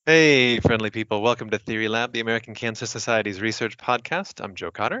Hey, friendly people. Welcome to Theory Lab, the American Cancer Society's research podcast. I'm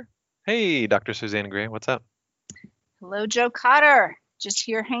Joe Cotter. Hey, Dr. Suzanne Gray, what's up? Hello, Joe Cotter. Just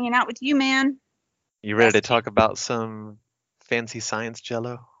here hanging out with you, man. You ready to Best you. talk about some fancy science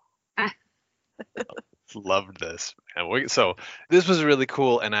jello? Loved this. So this was really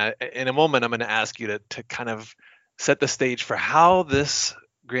cool, and in a moment, I'm going to ask you to kind of set the stage for how this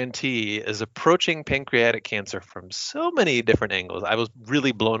grantee is approaching pancreatic cancer from so many different angles. I was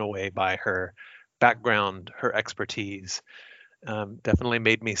really blown away by her background, her expertise. Definitely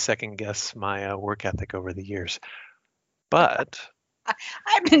made me second guess my work ethic over the years. But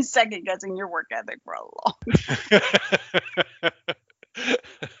I've been second guessing your work ethic for a long,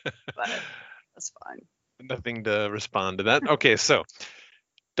 but that's fine. nothing to respond to that. Okay, so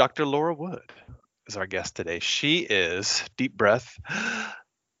Dr. Laura Wood is our guest today. She is, deep breath,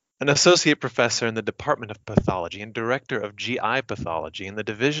 an associate professor in the Department of Pathology and director of GI pathology in the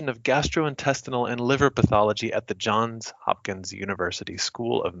Division of Gastrointestinal and Liver Pathology at the Johns Hopkins University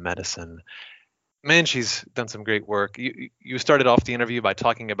School of Medicine. Man, she's done some great work. You started off the interview by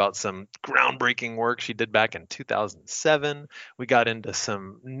talking about some groundbreaking work she did back in 2007. We got into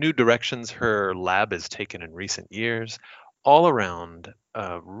some new directions her lab has taken in recent years, all around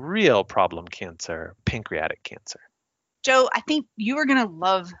a real problem cancer, pancreatic cancer. Joe, I think you are going to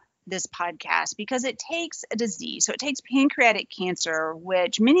love this podcast because it takes a disease. So it takes pancreatic cancer,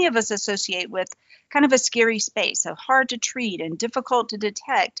 which many of us associate with kind of a scary space, so hard to treat and difficult to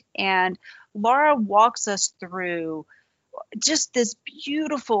detect. And Laura walks us through just this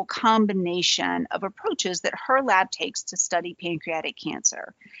beautiful combination of approaches that her lab takes to study pancreatic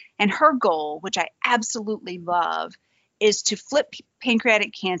cancer. And her goal, which I absolutely love, is to flip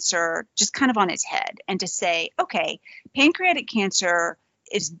pancreatic cancer just kind of on its head and to say, okay, pancreatic cancer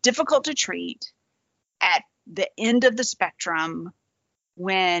is difficult to treat at the end of the spectrum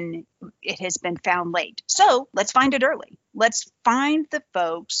when it has been found late. So let's find it early. Let's find the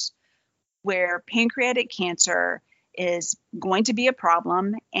folks where pancreatic cancer is going to be a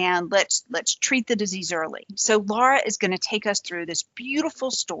problem and let's treat the disease early. So Laura is going to take us through this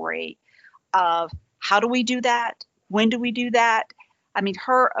beautiful story of how do we do that? When do we do that? I mean,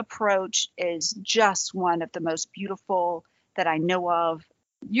 her approach is just one of the most beautiful that I know of.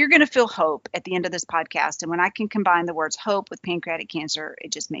 You're going to feel hope at the end of this podcast. And when I can combine the words hope with pancreatic cancer,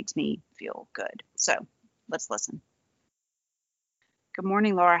 it just makes me feel good. So let's listen. Good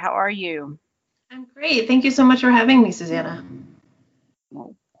morning, Laura. How are you? I'm great. Thank you so much for having me, Susanna.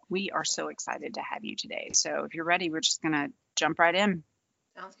 Well, we are so excited to have you today. So if you're ready, we're just going to jump right in.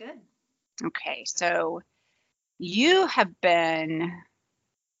 Sounds good. Okay. So you have been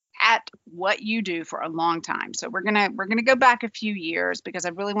at what you do for a long time. So we're going to go back a few years because I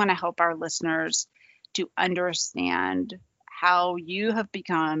really want to help our listeners to understand how you have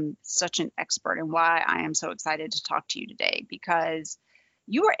become such an expert and why I am so excited to talk to you today because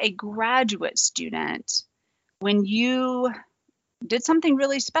you were a graduate student when you did something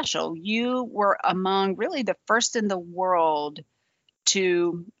really special. You were among really the first in the world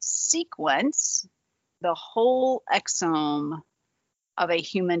to sequence the whole exome of a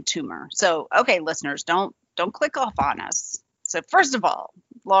human tumor. So, okay, listeners, don't click off on us. So, first of all,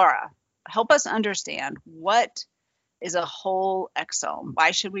 Laura, help us understand what is a whole exome.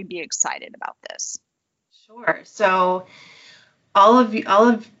 Why should we be excited about this? Sure. So all of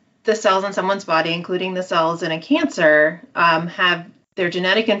the cells in someone's body, including the cells in a cancer, have their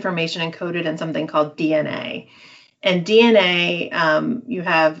genetic information encoded in something called DNA. And DNA, you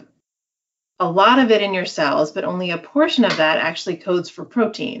have a lot of it in your cells, but only a portion of that actually codes for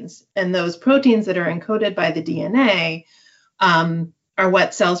proteins. And those proteins that are encoded by the DNA are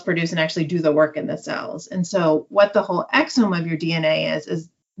what cells produce and actually do the work in the cells. And so what the whole exome of your DNA is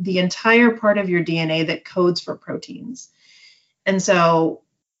the entire part of your DNA that codes for proteins. And so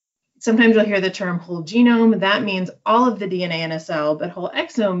sometimes you'll hear the term whole genome. That means all of the DNA in a cell, but whole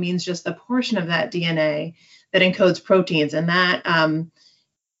exome means just the portion of that DNA that encodes proteins. And that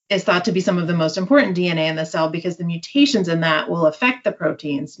is thought to be some of the most important DNA in the cell because the mutations in that will affect the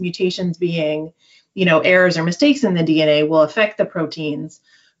proteins. Mutations being, errors or mistakes in the DNA will affect the proteins.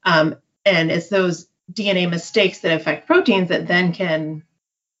 And it's those DNA mistakes that affect proteins that then can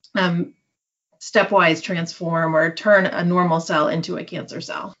stepwise transform or turn a normal cell into a cancer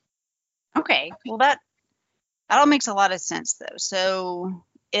cell. Okay, well that all makes a lot of sense though. So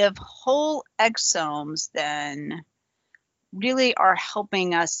if whole exomes then really are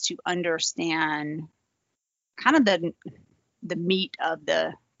helping us to understand kind of the meat of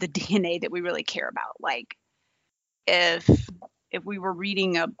the DNA that we really care about. Like if we were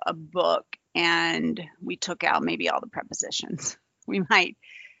reading a book and we took out maybe all the prepositions, we might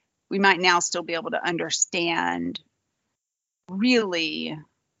we might now still be able to understand really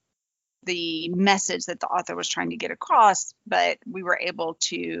the message that the author was trying to get across, but we were able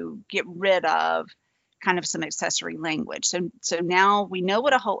to get rid of kind of some accessory language. So now we know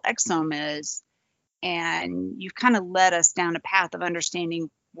what a whole exome is, and you've kind of led us down a path of understanding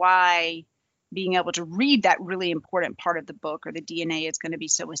why being able to read that really important part of the book or the DNA is going to be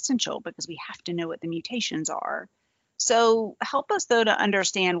so essential, because we have to know what the mutations are. So help us, though, to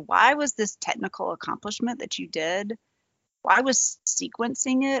understand, why was this technical accomplishment that you did, why was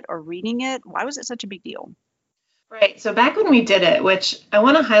sequencing it or reading it, why was it such a big deal? Right. So back when we did it, which I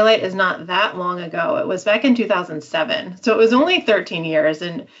want to highlight is not that long ago, it was back in 2007. So it was only 13 years.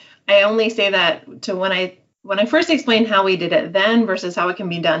 And I only say that to when I first explained how we did it then versus how it can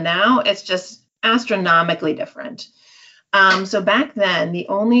be done now, it's just astronomically different. So back then,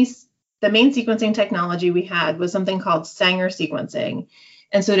 the main sequencing technology we had was something called Sanger sequencing.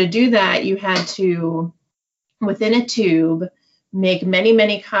 And so to do that, you had to, within a tube, make many,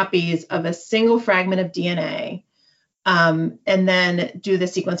 many copies of a single fragment of DNA, and then do the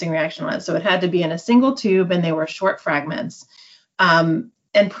sequencing reaction on it. So it had to be in a single tube, and they were short fragments.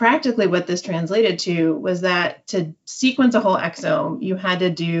 And practically what this translated to was that to sequence a whole exome, you had to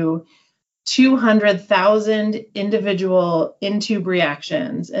do 200,000 individual in-tube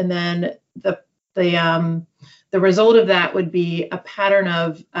reactions. And then the result of that would be a pattern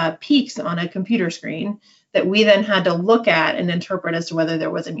of peaks on a computer screen that we then had to look at and interpret as to whether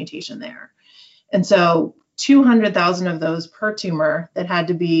there was a mutation there. And so 200,000 of those per tumor that had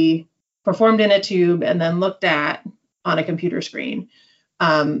to be performed in a tube and then looked at on a computer screen.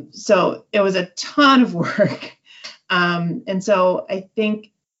 So it was a ton of work. And so I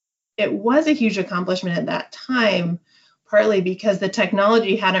think it was a huge accomplishment at that time, partly because the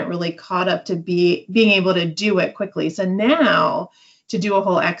technology hadn't really caught up to being able to do it quickly. So now to do a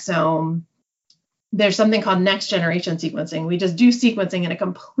whole exome, there's something called next generation sequencing. We just do sequencing in a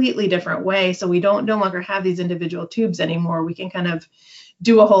completely different way. So we no longer have these individual tubes anymore. We can kind of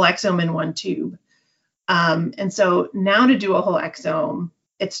do a whole exome in one tube. And so now to do a whole exome,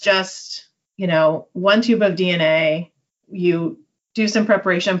 it's just, one tube of DNA, you do some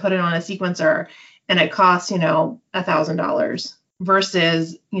preparation, put it on a sequencer, and it costs, $1,000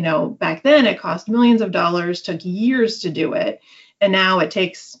 versus, back then it cost millions of dollars, took years to do it. And now it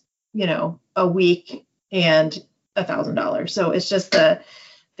takes, a week and $1,000. So it's just the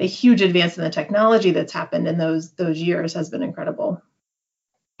huge advance in the technology that's happened in those years has been incredible.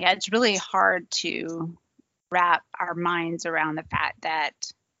 Yeah, it's really hard to wrap our minds around the fact that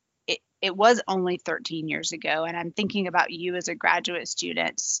it was only 13 years ago. And I'm thinking about you as a graduate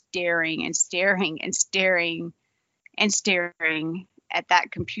student staring and staring and staring and staring at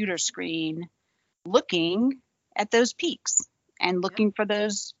that computer screen, looking at those peaks and looking for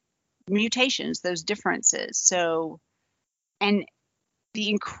those mutations, those differences. So, and the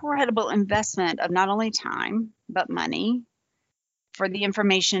incredible investment of not only time, but money for the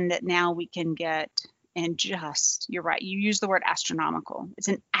information that now we can get. And just, you're right, you use the word astronomical. It's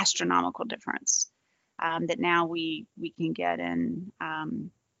an astronomical difference that now we can get in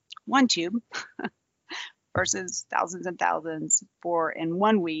one tube versus thousands and thousands in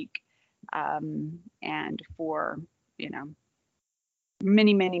 1 week, and for,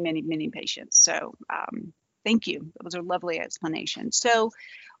 many, many, many, many patients. So thank you. That was a lovely explanation. So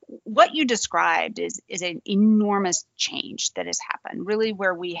what you described is an enormous change that has happened, really,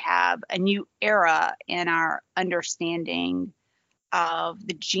 where we have a new era in our understanding of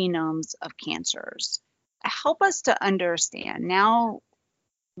the genomes of cancers. Help us to understand. Now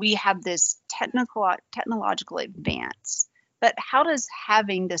we have this technological advance, but how does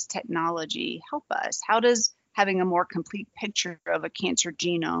having this technology help us? How does having a more complete picture of a cancer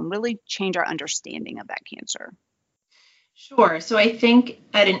genome really change our understanding of that cancer? Sure. So I think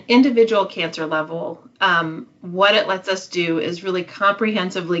at an individual cancer level, what it lets us do is really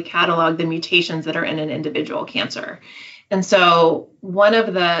comprehensively catalog the mutations that are in an individual cancer. And so one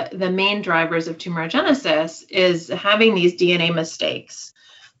of the main drivers of tumorigenesis is having these DNA mistakes,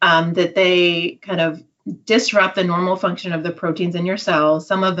 that they kind of disrupt the normal function of the proteins in your cells.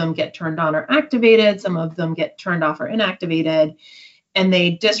 Some of them get turned on or activated, some of them get turned off or inactivated. And they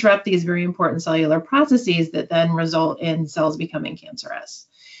disrupt these very important cellular processes that then result in cells becoming cancerous.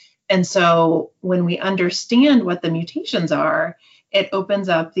 And so when we understand what the mutations are, it opens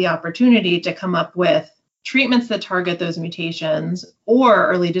up the opportunity to come up with treatments that target those mutations or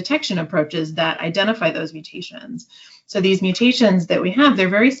early detection approaches that identify those mutations. So these mutations that we have, they're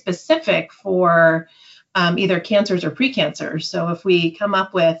very specific for either cancers or precancers. So if we come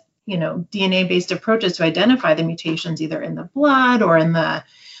up with DNA-based approaches to identify the mutations either in the blood or in the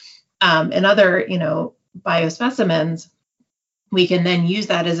and other, biospecimens, we can then use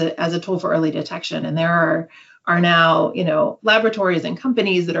that as a tool for early detection. And there are now, laboratories and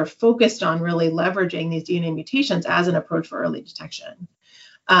companies that are focused on really leveraging these DNA mutations as an approach for early detection.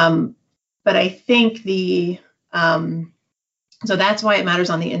 But I think so that's why it matters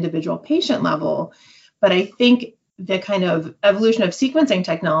on the individual patient level. But I think the kind of evolution of sequencing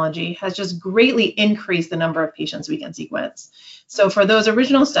technology has just greatly increased the number of patients we can sequence. So for those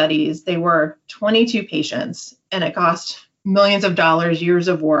original studies, they were 22 patients, and it cost millions of dollars, years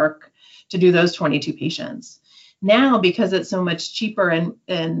of work to do those 22 patients. Now, because it's so much cheaper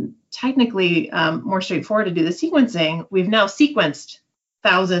and technically more straightforward to do the sequencing, we've now sequenced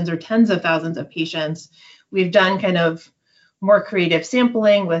thousands or tens of thousands of patients. We've done kind of more creative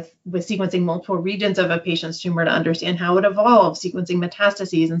sampling with sequencing multiple regions of a patient's tumor to understand how it evolves, sequencing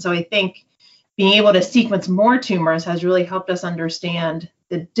metastases. And so I think being able to sequence more tumors has really helped us understand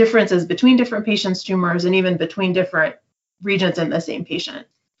the differences between different patients' tumors and even between different regions in the same patient.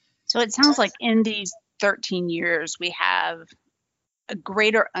 So it sounds like in these 13 years, we have a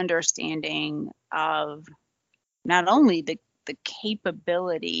greater understanding of not only the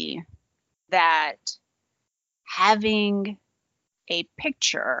capability that having a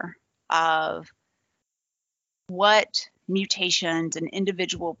picture of what mutations an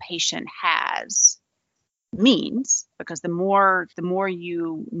individual patient has means, because the more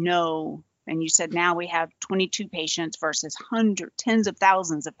you know, and you said now we have 22 patients versus tens of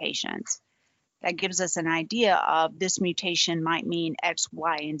thousands of patients, that gives us an idea of this mutation might mean X,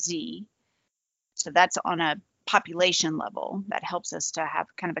 Y, and Z. So that's on a population level. That helps us to have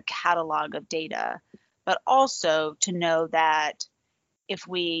kind of a catalog of data, but also to know that if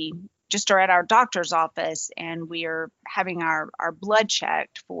we just are at our doctor's office and we are having our blood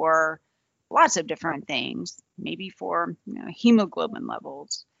checked for lots of different things, maybe for hemoglobin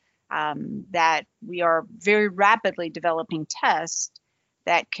levels, that we are very rapidly developing tests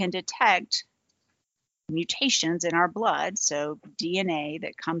that can detect mutations in our blood, so DNA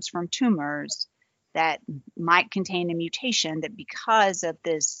that comes from tumors that might contain a mutation that, because of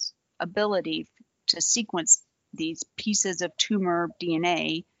this ability to sequence these pieces of tumor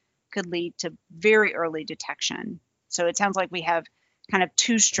DNA, could lead to very early detection. So it sounds like we have kind of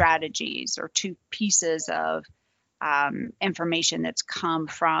two strategies or two pieces of information that's come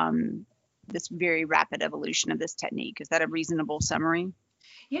from this very rapid evolution of this technique. Is that a reasonable summary?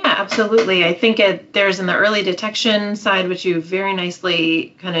 Yeah, absolutely. I think there's in the early detection side, which you very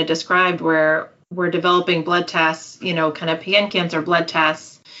nicely kind of described, where we're developing blood tests, kind of pan-cancer blood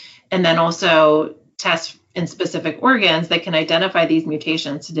tests, and then also tests in specific organs that can identify these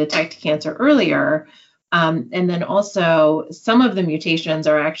mutations to detect cancer earlier. And then also some of the mutations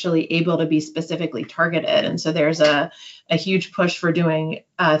are actually able to be specifically targeted. And so there's a huge push for doing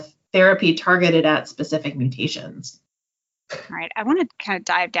therapy targeted at specific mutations. All right. I want to kind of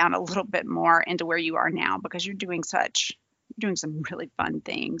dive down a little bit more into where you are now, because you're doing some really fun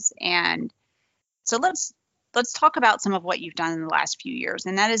things. And so let's talk about some of what you've done in the last few years.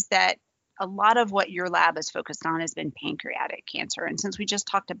 And that is that a lot of what your lab is focused on has been pancreatic cancer. And since we just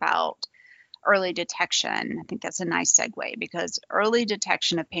talked about early detection, I think that's a nice segue, because early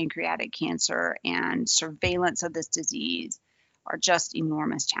detection of pancreatic cancer and surveillance of this disease are just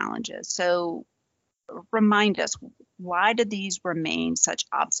enormous challenges. So remind us, why do these remain such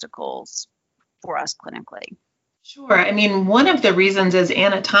obstacles for us clinically? Sure. I mean, one of the reasons is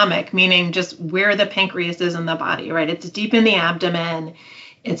anatomic, meaning just where the pancreas is in the body, right? It's deep in the abdomen.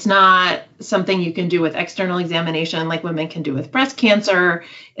 It's not something you can do with external examination like women can do with breast cancer.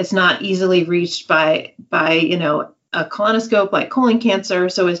 It's not easily reached by a colonoscope like colon cancer.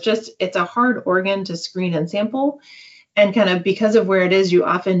 So it's a hard organ to screen and sample. And kind of because of where it is, you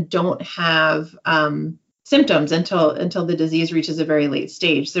often don't have symptoms until the disease reaches a very late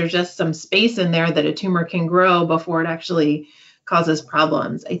stage. There's just some space in there that a tumor can grow before it actually causes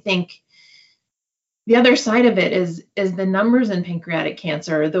problems. I think the other side of it is the numbers in pancreatic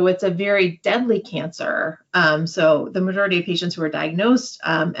cancer, though it's a very deadly cancer. So the majority of patients who are diagnosed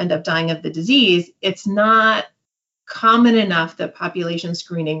end up dying of the disease. It's not common enough that population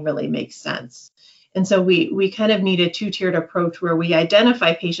screening really makes sense. And so we kind of need a two-tiered approach where we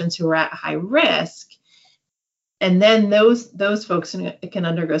identify patients who are at high risk, and then those folks can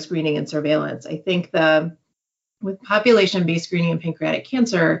undergo screening and surveillance. I think with population-based screening in pancreatic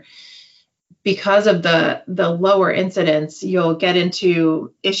cancer, because of the lower incidence, you'll get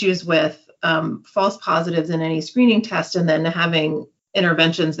into issues with false positives in any screening test, and then having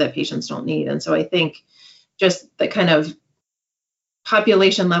interventions that patients don't need. And so I think just the kind of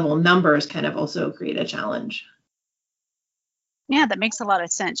population level numbers kind of also create a challenge. Yeah, that makes a lot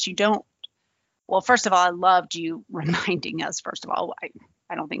of sense. You don't, well, first of all, I loved you reminding us, first of all,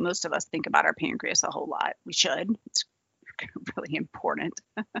 I don't think most of us think about our pancreas a whole lot. We should. It's really important.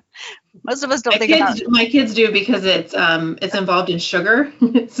 Most of us don't think about. My kids do because it's involved in sugar,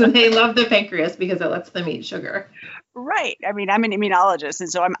 so they love the pancreas because it lets them eat sugar. Right. I mean, I'm an immunologist, and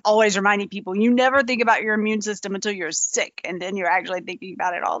so I'm always reminding people you never think about your immune system until you're sick, and then you're actually thinking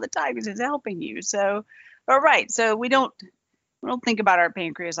about it all the time because it's helping you. So, all right. So we don't think about our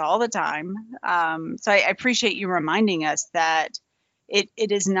pancreas all the time. So I appreciate you reminding us that it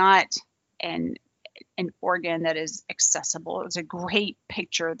is not an organ that is accessible. It's a great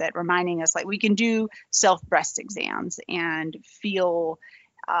picture that reminding us, like, we can do self breast exams and feel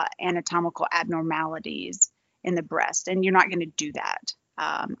anatomical abnormalities in the breast, and you're not going to do that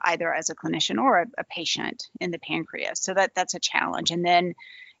either as a clinician or a patient in the pancreas. So that's a challenge. And then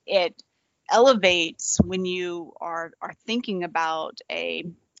it elevates when you are thinking about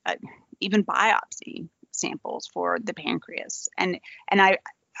even biopsy samples for the pancreas. And I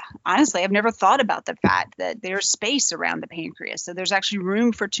honestly, I've never thought about the fact that there's space around the pancreas. So there's actually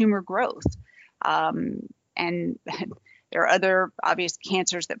room for tumor growth. And there are other obvious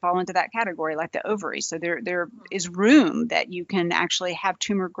cancers that fall into that category, like the ovary. So there is room that you can actually have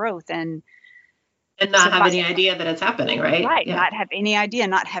tumor growth and not have any idea that it's happening, right? Right. Yeah. Not have any idea,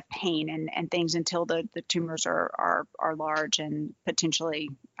 not have pain and things until the tumors are large and potentially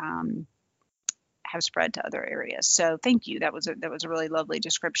have spread to other areas. So thank you. That was a really lovely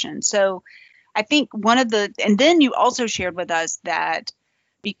description. So I think and then you also shared with us that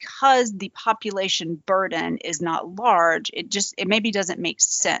because the population burden is not large, it maybe doesn't make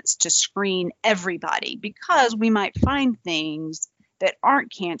sense to screen everybody because we might find things that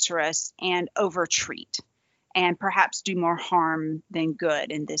aren't cancerous and overtreat and perhaps do more harm than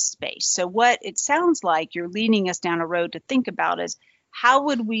good in this space. So what it sounds like you're leading us down a road to think about is, how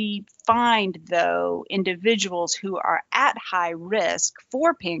would we find, though, individuals who are at high risk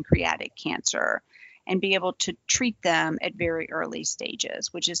for pancreatic cancer and be able to treat them at very early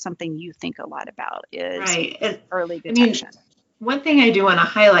stages, which is something you think a lot about, is early detection. I mean, one thing I do want to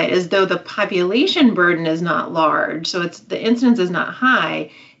highlight is, though the population burden is not large, so the incidence is not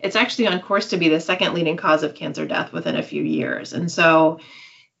high, it's actually on course to be the second leading cause of cancer death within a few years. And so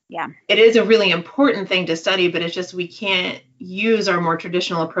it is a really important thing to study, but it's just we can't use our more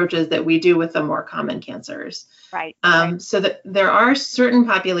traditional approaches that we do with the more common cancers. Right. So that there are certain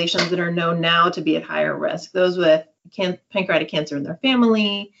populations that are known now to be at higher risk. Those with pancreatic cancer in their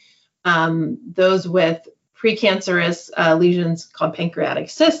family, those with precancerous lesions called pancreatic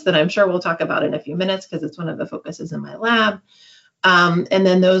cysts that I'm sure we'll talk about in a few minutes because it's one of the focuses in my lab. And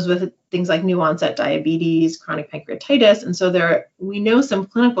then those with things like new onset diabetes, chronic pancreatitis. And so we know some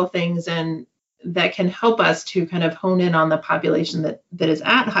clinical things and that can help us to kind of hone in on the population that is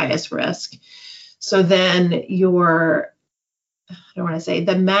at highest risk. So then the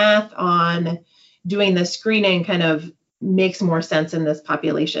math on doing the screening kind of makes more sense in this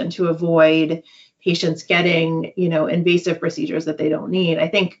population to avoid patients getting, invasive procedures that they don't need. I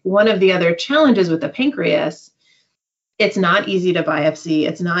think one of the other challenges with the pancreas, it's not easy to biopsy,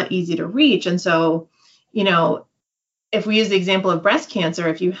 it's not easy to reach. And so, if we use the example of breast cancer,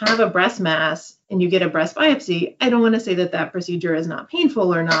 if you have a breast mass and you get a breast biopsy, I don't want to say that procedure is not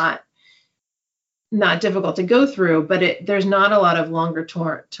painful or not difficult to go through, but there's not a lot of longer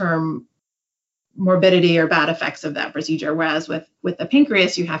term morbidity or bad effects of that procedure. Whereas with the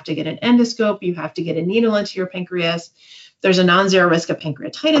pancreas, you have to get an endoscope, you have to get a needle into your pancreas. There's a non-zero risk of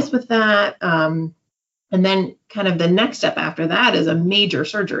pancreatitis with that. And then kind of the next step after that is a major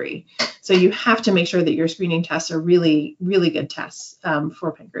surgery. So you have to make sure that your screening tests are really, really good tests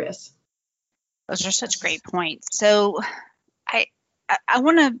for pancreas. Those are such great points. So I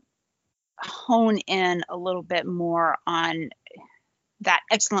want to hone in a little bit more on that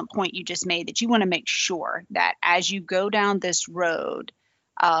excellent point you just made, that you want to make sure that as you go down this road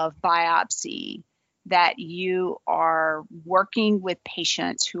of biopsy, that you are working with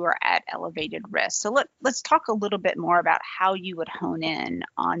patients who are at elevated risk. So let's talk a little bit more about how you would hone in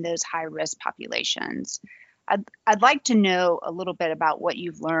on those high risk populations. I'd like to know a little bit about what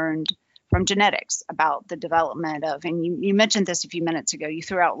you've learned from genetics about the development of, and you mentioned this a few minutes ago, you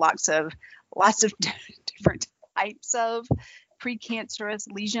threw out lots of different types of precancerous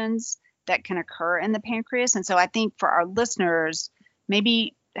lesions that can occur in the pancreas. And so I think for our listeners,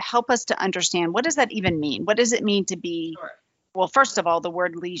 maybe help us to understand, what does that even mean? What does it mean to be, well, first of all, the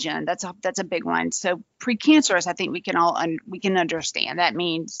word lesion, that's a big one. So precancerous, I think we can understand. That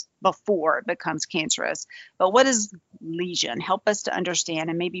means before it becomes cancerous. But what is lesion? Help us to understand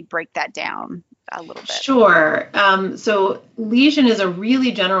and maybe break that down a little bit? Sure. So lesion is a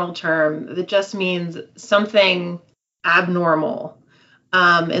really general term that just means something abnormal.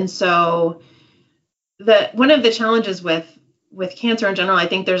 And so one of the challenges with cancer in general, I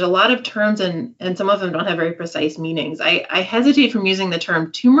think there's a lot of terms and some of them don't have very precise meanings. I hesitate from using the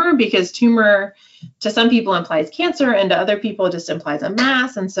term tumor because tumor to some people implies cancer and to other people just implies a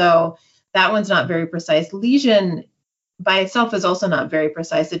mass. And so that one's not very precise. Lesion by itself is also not very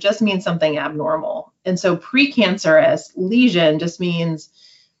precise. It just means something abnormal. And so precancerous lesion just means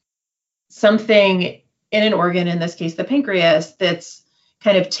something in an organ, in this case, the pancreas, that's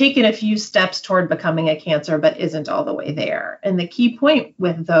kind of taken a few steps toward becoming a cancer, but isn't all the way there. And the key point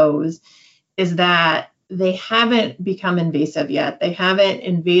with those is that they haven't become invasive yet. They haven't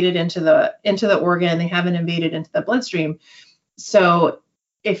invaded into the organ. They haven't invaded into the bloodstream. So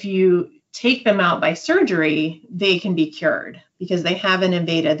if you take them out by surgery, they can be cured because they haven't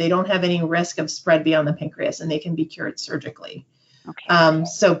invaded. They don't have any risk of spread beyond the pancreas, and they can be cured surgically. Okay.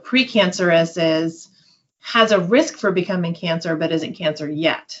 So precancerous has a risk for becoming cancer, but isn't cancer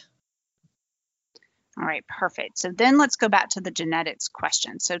yet. All right, perfect. So then let's go back to the genetics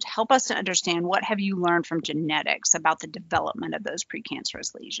question. So to help us to understand, what have you learned from genetics about the development of those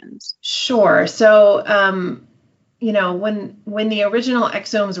precancerous lesions? Sure. So, when the original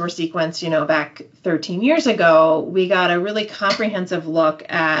exomes were sequenced, back 13 years ago, we got a really comprehensive look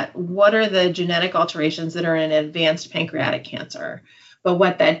at what are the genetic alterations that are in advanced pancreatic cancer. But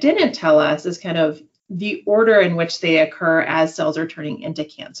what that didn't tell us is kind of the order in which they occur as cells are turning into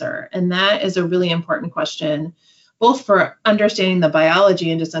cancer. And that is a really important question, both for understanding the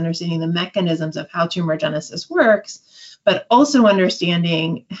biology and just understanding the mechanisms of how tumorigenesis works, but also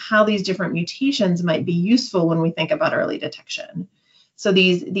understanding how these different mutations might be useful when we think about early detection. So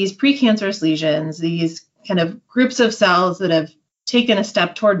these precancerous lesions, these kind of groups of cells that have taken a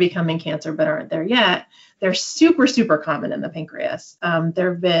step toward becoming cancer but aren't there yet, they're super, super common in the pancreas. There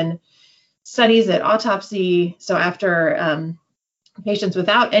have been studies at autopsy. So after patients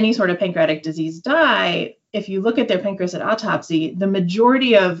without any sort of pancreatic disease die, if you look at their pancreas at autopsy, the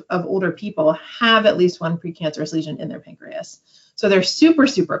majority of older people have at least one precancerous lesion in their pancreas. So they're super,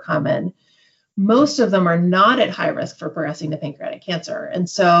 super common. Most of them are not at high risk for progressing to pancreatic cancer. And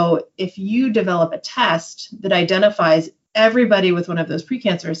so if you develop a test that identifies everybody with one of those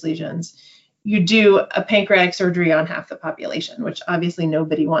precancerous lesions, you do a pancreatic surgery on half the population, which obviously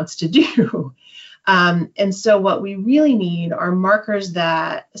nobody wants to do. And so what we really need are markers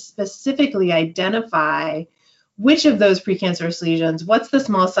that specifically identify which of those precancerous lesions, what's the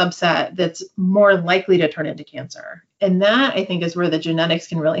small subset that's more likely to turn into cancer. And that, I think, is where the genetics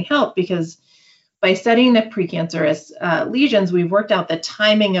can really help, because by studying the precancerous lesions, we've worked out the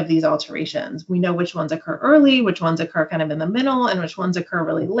timing of these alterations. We know which ones occur early, which ones occur kind of in the middle, and which ones occur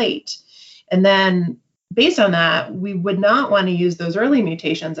really late. And then based on that, we would not want to use those early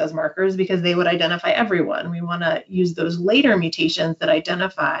mutations as markers because they would identify everyone. We want to use those later mutations that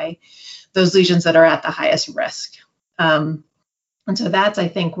identify those lesions that are at the highest risk. And so that's, I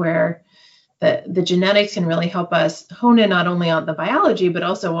think, where the genetics can really help us hone in not only on the biology, but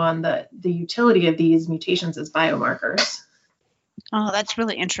also on the utility of these mutations as biomarkers. Oh, that's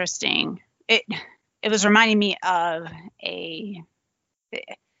really interesting. It was reminding me of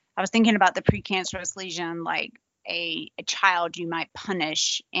I was thinking about the precancerous lesion like a child you might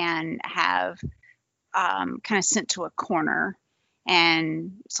punish and have kind of sent to a corner.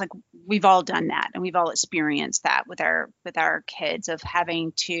 And it's like we've all done that, and we've all experienced that with our kids, of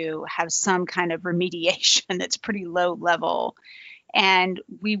having to have some kind of remediation that's pretty low level. And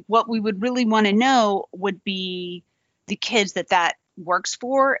what we would really want to know would be the kids that works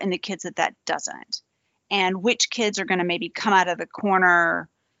for and the kids that doesn't, and which kids are going to maybe come out of the corner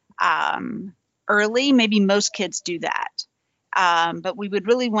early. Maybe most kids do that. But we would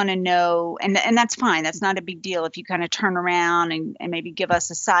really want to know, and that's fine. That's not a big deal if you kind of turn around and maybe give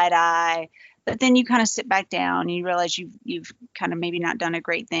us a side eye, but then you kind of sit back down and you realize you've kind of maybe not done a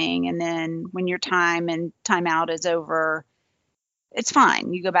great thing. And then when your time out is over, it's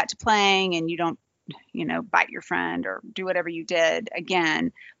fine. You go back to playing and you don't, bite your friend or do whatever you did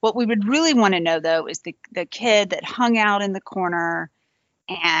again. What we would really want to know, though, is the kid that hung out in the corner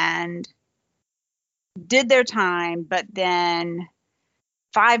and did their time, but then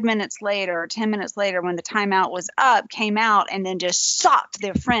 5 minutes later, 10 minutes later, when the timeout was up, came out and then just socked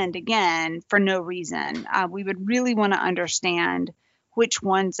their friend again for no reason. We would really want to understand which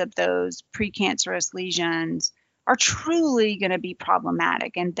ones of those precancerous lesions are truly going to be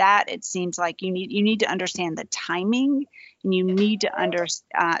problematic, and that it seems like you need to understand the timing, and you need to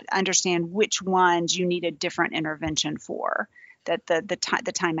understand which ones you need a different intervention for. That the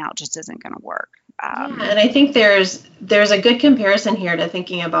timeout just isn't going to work. And I think there's a good comparison here to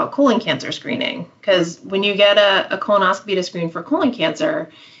thinking about colon cancer screening, because when you get a colonoscopy to screen for colon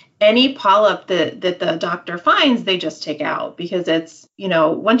cancer, any polyp that the doctor finds, they just take out, because it's,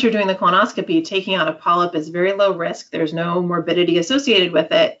 once you're doing the colonoscopy, taking out a polyp is very low risk. There's no morbidity associated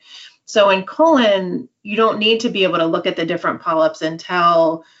with it. So in colon, you don't need to be able to look at the different polyps and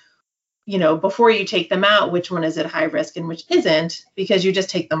tell, before you take them out, which one is at high risk and which isn't, because you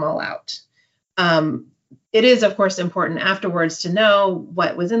just take them all out. It is, of course, important afterwards to know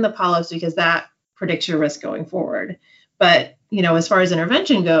what was in the polyps, because that predicts your risk going forward. But, as far as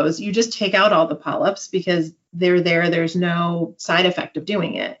intervention goes, you just take out all the polyps because they're there. There's no side effect of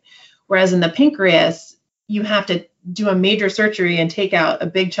doing it. Whereas in the pancreas, you have to do a major surgery and take out a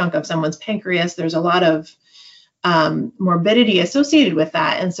big chunk of someone's pancreas. There's a lot of morbidity associated with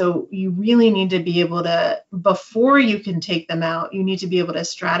that. And so you really need to be able to, before you can take them out, you need to be able to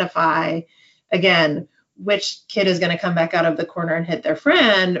stratify, again, which kid is going to come back out of the corner and hit their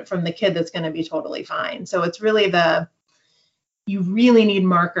friend from the kid that's going to be totally fine. So it's really you really need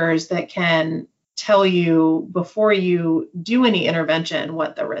markers that can tell you before you do any intervention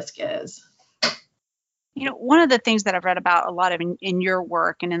what the risk is. One of the things that I've read about a lot of in your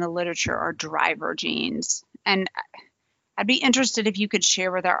work and in the literature are driver genes. And I'd be interested if you could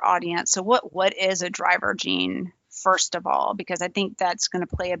share with our audience. So what is a driver gene, first of all? Because I think that's going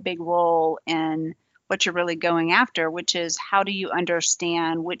to play a big role in what you're really going after, which is how do you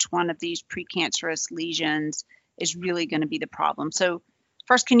understand which one of these precancerous lesions is really going to be the problem? So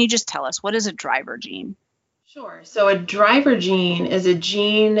first, can you just tell us, what is a driver gene? Sure. So a driver gene is a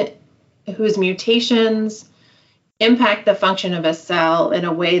gene whose mutations impact the function of a cell in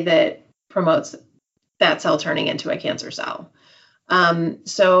a way that promotes that cell turning into a cancer cell.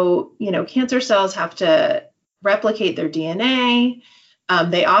 So, cancer cells have to replicate their DNA.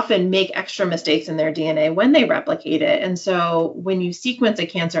 They often make extra mistakes in their DNA when they replicate it. And so when you sequence a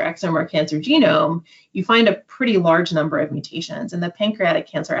cancer exome or cancer genome, you find a pretty large number of mutations. In the pancreatic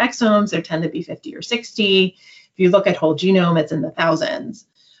cancer exomes, there tend to be 50 or 60. If you look at whole genome, it's in the thousands.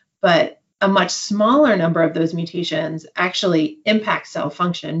 But a much smaller number of those mutations actually impact cell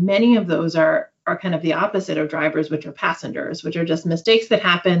function. Many of those are kind of the opposite of drivers, which are passengers, which are just mistakes that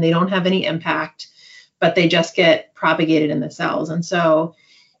happen. They don't have any impact, but they just get propagated in the cells. And so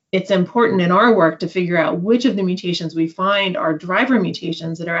it's important in our work to figure out which of the mutations we find are driver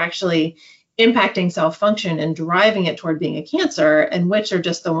mutations that are actually impacting cell function and driving it toward being a cancer, and which are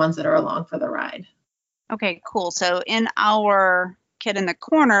just the ones that are along for the ride. Okay, cool. So in our kid in the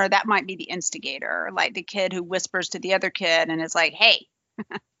corner, that might be the instigator, like the kid who whispers to the other kid and is like, hey,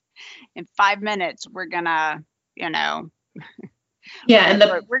 in 5 minutes, we're gonna, Yeah, and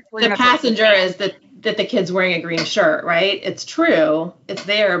the passenger is that the kid's wearing a green shirt, right? It's true, it's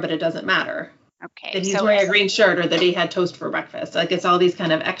there, but it doesn't matter. Okay. That he's wearing a green shirt or that he had toast for breakfast. Like, it's all these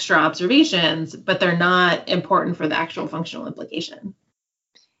kind of extra observations, but they're not important for the actual functional implication.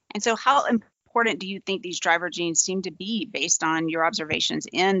 And so how important do you think these driver genes seem to be based on your observations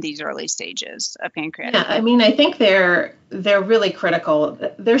in these early stages of pancreatic? Yeah, I mean, I think they're really critical.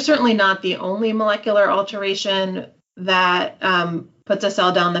 They're certainly not the only molecular alteration that puts a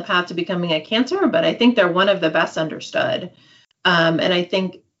cell down the path to becoming a cancer, but I think they're one of the best understood. And I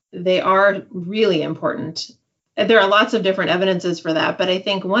think they are really important. There are lots of different evidences for that, but I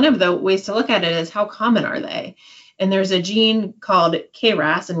think one of the ways to look at it is how common are they? And there's a gene called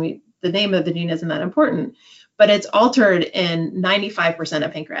KRAS, and the name of the gene isn't that important, but it's altered in 95%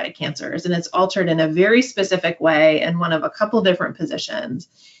 of pancreatic cancers, and it's altered in a very specific way in one of a couple different positions.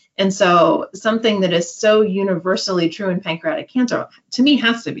 And so something that is so universally true in pancreatic cancer, to me,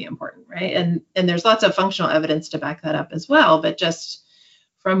 has to be important, right? And there's lots of functional evidence to back that up as well, but just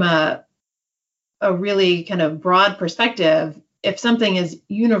from a really kind of broad perspective, if something is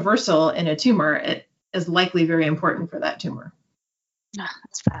universal in a tumor, it is likely very important for that tumor. Oh,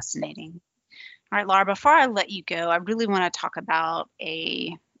 that's fascinating. All right, Laura, before I let you go, I really want to talk about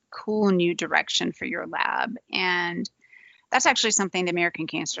a cool new direction for your lab. And that's actually something the American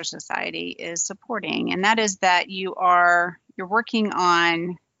Cancer Society is supporting. And that is that you're working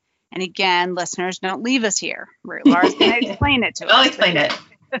on, and again, listeners, don't leave us here. Laura's going to explain it to us. I'll explain it.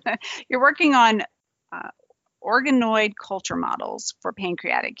 You're working on organoid culture models for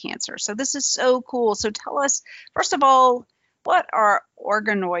pancreatic cancer. So this is so cool. So tell us, first of all, what are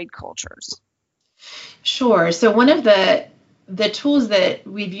organoid cultures? Sure. So one of the tools that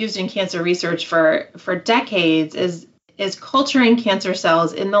we've used in cancer research for decades is culturing cancer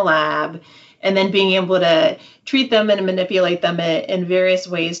cells in the lab and then being able to treat them and manipulate them in various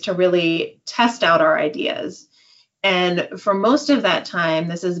ways to really test out our ideas. And for most of that time,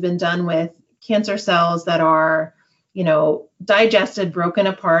 this has been done with cancer cells that are, digested, broken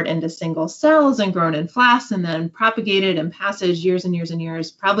apart into single cells and grown in flasks and then propagated in passage years and years and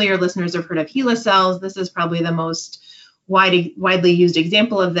years. Probably your listeners have heard of HeLa cells. This is probably the most widely used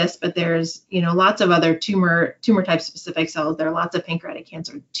example of this, but there's, lots of other tumor type specific cells. There are lots of pancreatic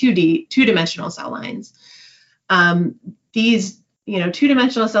cancer two-dimensional cell lines. These,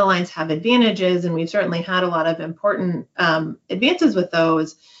 two-dimensional cell lines have advantages, and we've certainly had a lot of important advances with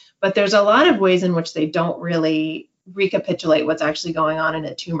those, but there's a lot of ways in which they don't really recapitulate what's actually going on in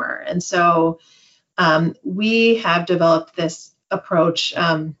a tumor. And so we have developed this approach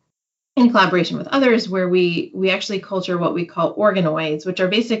in collaboration with others where we actually culture what we call organoids, which are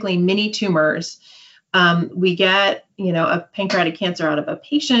basically mini tumors. We get, a pancreatic cancer out of a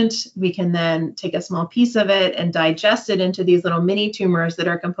patient. We can then take a small piece of it and digest it into these little mini tumors that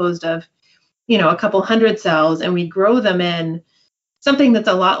are composed of, a couple hundred cells, and we grow them in something that's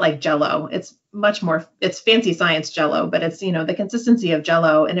a lot like Jell-O. It's fancy science Jell-O, but it's, the consistency of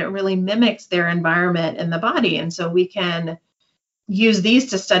Jell-O, and it really mimics their environment in the body. And so we can use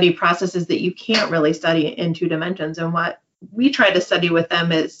these to study processes that you can't really study in 2 dimensions. And what we try to study with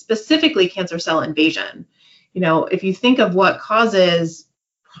them is specifically cancer cell invasion. If you think of what causes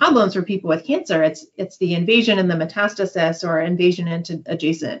problems for people with cancer, it's the invasion and the metastasis or invasion into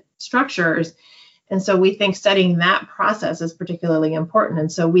adjacent structures. And so we think studying that process is particularly important.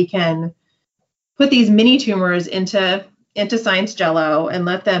 And so we can put these mini tumors into science Jell-O and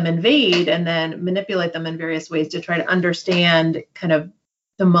let them invade and then manipulate them in various ways to try to understand kind of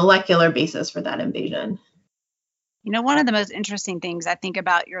the molecular basis for that invasion. One of the most interesting things I think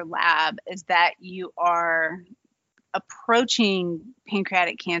about your lab is that you are approaching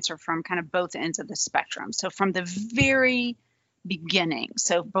pancreatic cancer from kind of both ends of the spectrum. So from the very beginning,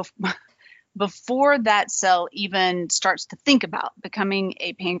 so before that cell even starts to think about becoming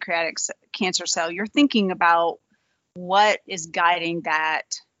a pancreatic cancer cell, you're thinking about what is guiding that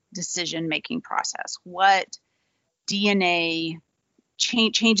decision-making process, what DNA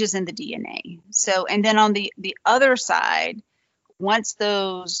changes in the DNA. So, and then on the other side, once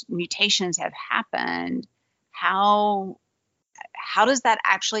those mutations have happened, how does that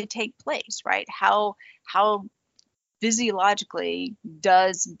actually take place, right? How physiologically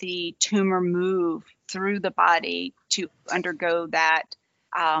does the tumor move through the body to undergo that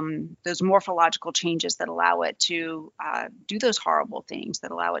those morphological changes that allow it to do those horrible things, that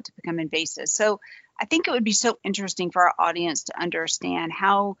allow it to become invasive? So I think it would be so interesting for our audience to understand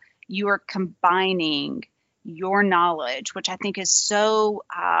how you are combining your knowledge, which I think is so,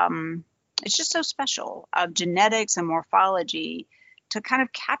 it's just so special, of genetics and morphology, to kind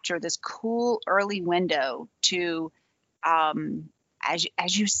of capture this cool early window to,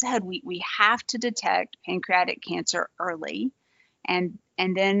 as you said, we have to detect pancreatic cancer early and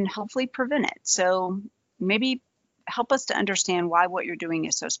then hopefully prevent it. So maybe help us to understand why what you're doing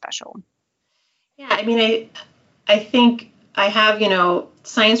is so special. Yeah, I mean, I think I have,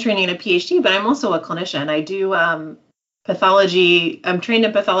 science training and a PhD, but I'm also a clinician. I do pathology. I'm trained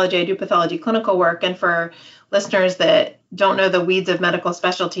in pathology. I do pathology clinical work. And for listeners that don't know the weeds of medical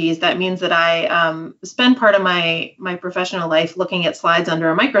specialties, that means that I spend part of my professional life looking at slides under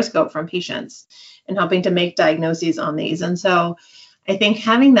a microscope from patients and helping to make diagnoses on these. And so I think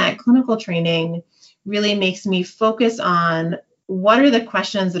having that clinical training really makes me focus on what are the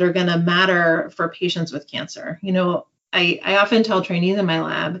questions that are going to matter for patients with cancer. I often tell trainees in my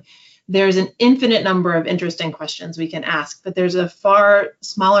lab, there's an infinite number of interesting questions we can ask, but there's a far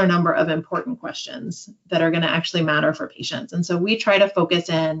smaller number of important questions that are going to actually matter for patients. And so we try to focus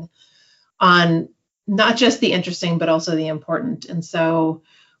in on not just the interesting, but also the important. And so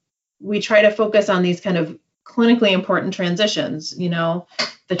we try to focus on these kind of clinically important transitions,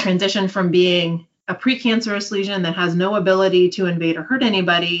 the transition from being a precancerous lesion that has no ability to invade or hurt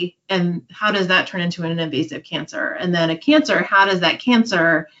anybody, and how does that turn into an invasive cancer? And then a cancer, how does that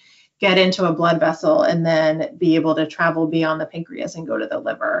cancer get into a blood vessel and then be able to travel beyond the pancreas and go to the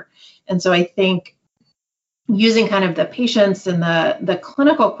liver? And so I think using kind of the patients and the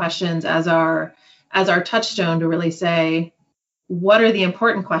clinical questions as our touchstone to really say, what are the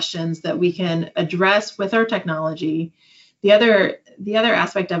important questions that we can address with our technology? The other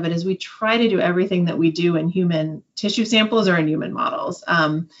aspect of it is we try to do everything that we do in human tissue samples or in human models.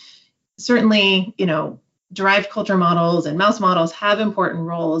 Certainly, derived culture models and mouse models have important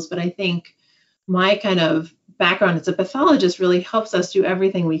roles, but I think my kind of background as a pathologist really helps us do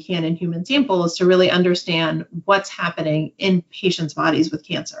everything we can in human samples to really understand what's happening in patients' bodies with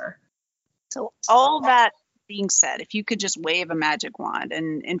cancer. So all that being said, if you could just wave a magic wand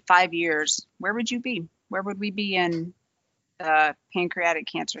and in 5 years, where would you be? Where would we be in the pancreatic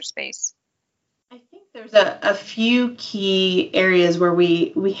cancer space? There's a few key areas where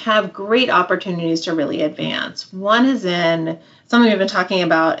we have great opportunities to really advance. One is in something we've been talking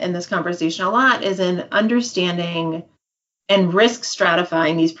about in this conversation a lot, is in understanding and risk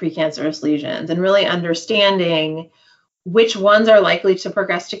stratifying these precancerous lesions and really understanding which ones are likely to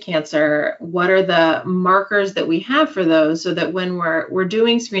progress to cancer, what are the markers that we have for those, so that when we're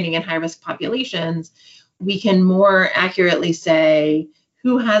doing screening in high-risk populations, we can more accurately say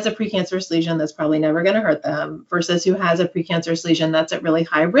who has a precancerous lesion that's probably never going to hurt them versus who has a precancerous lesion that's at really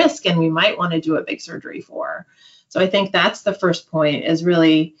high risk and we might want to do a big surgery for. So I think that's the first point, is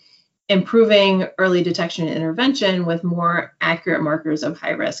really improving early detection and intervention with more accurate markers of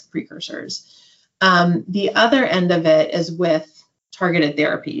high-risk precursors. The other end of it is with targeted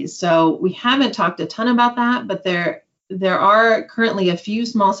therapies. So we haven't talked a ton about that, but there are currently a few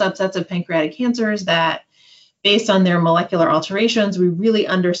small subsets of pancreatic cancers that, based on their molecular alterations, we really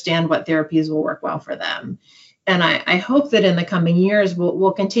understand what therapies will work well for them. And I hope that in the coming years,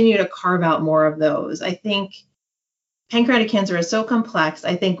 we'll continue to carve out more of those. I think pancreatic cancer is so complex.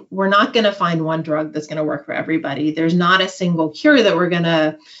 I think we're not going to find one drug that's going to work for everybody. There's not a single cure that we're going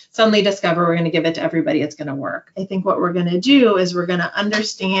to suddenly discover we're going to give it to everybody, it's going to work. I think what we're going to do is we're going to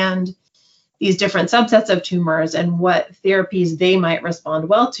understand these different subsets of tumors and what therapies they might respond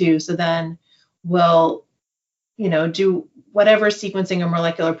well to. So then we'll, do whatever sequencing or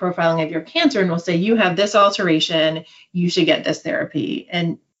molecular profiling of your cancer, and we'll say, you have this alteration, you should get this therapy.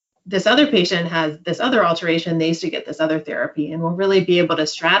 And this other patient has this other alteration, they should get this other therapy. And we'll really be able to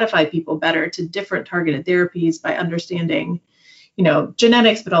stratify people better to different targeted therapies by understanding,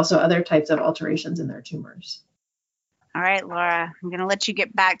 genetics, but also other types of alterations in their tumors. All right, Laura, I'm going to let you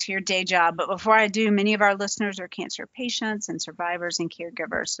get back to your day job. But before I do, many of our listeners are cancer patients and survivors and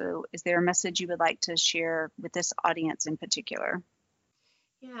caregivers. So is there a message you would like to share with this audience in particular?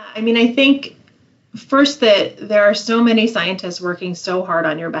 Yeah, I think first that there are so many scientists working so hard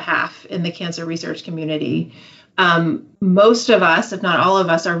on your behalf in the cancer research community. Most of us, if not all of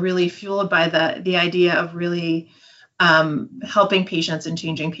us, are really fueled by the idea of really helping patients and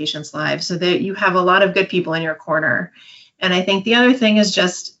changing patients' lives, so that you have a lot of good people in your corner. And I think the other thing is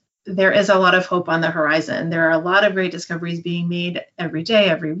just there is a lot of hope on the horizon. There are a lot of great discoveries being made every day,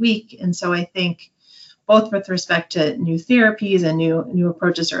 every week. And so I think both with respect to new therapies and new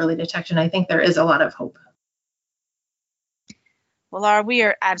approaches to early detection, I think there is a lot of hope. Well, Laura, we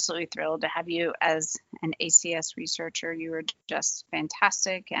are absolutely thrilled to have you as an ACS researcher. You are just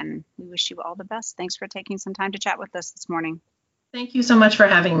fantastic, and we wish you all the best. Thanks for taking some time to chat with us this morning. Thank you so much for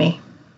having me.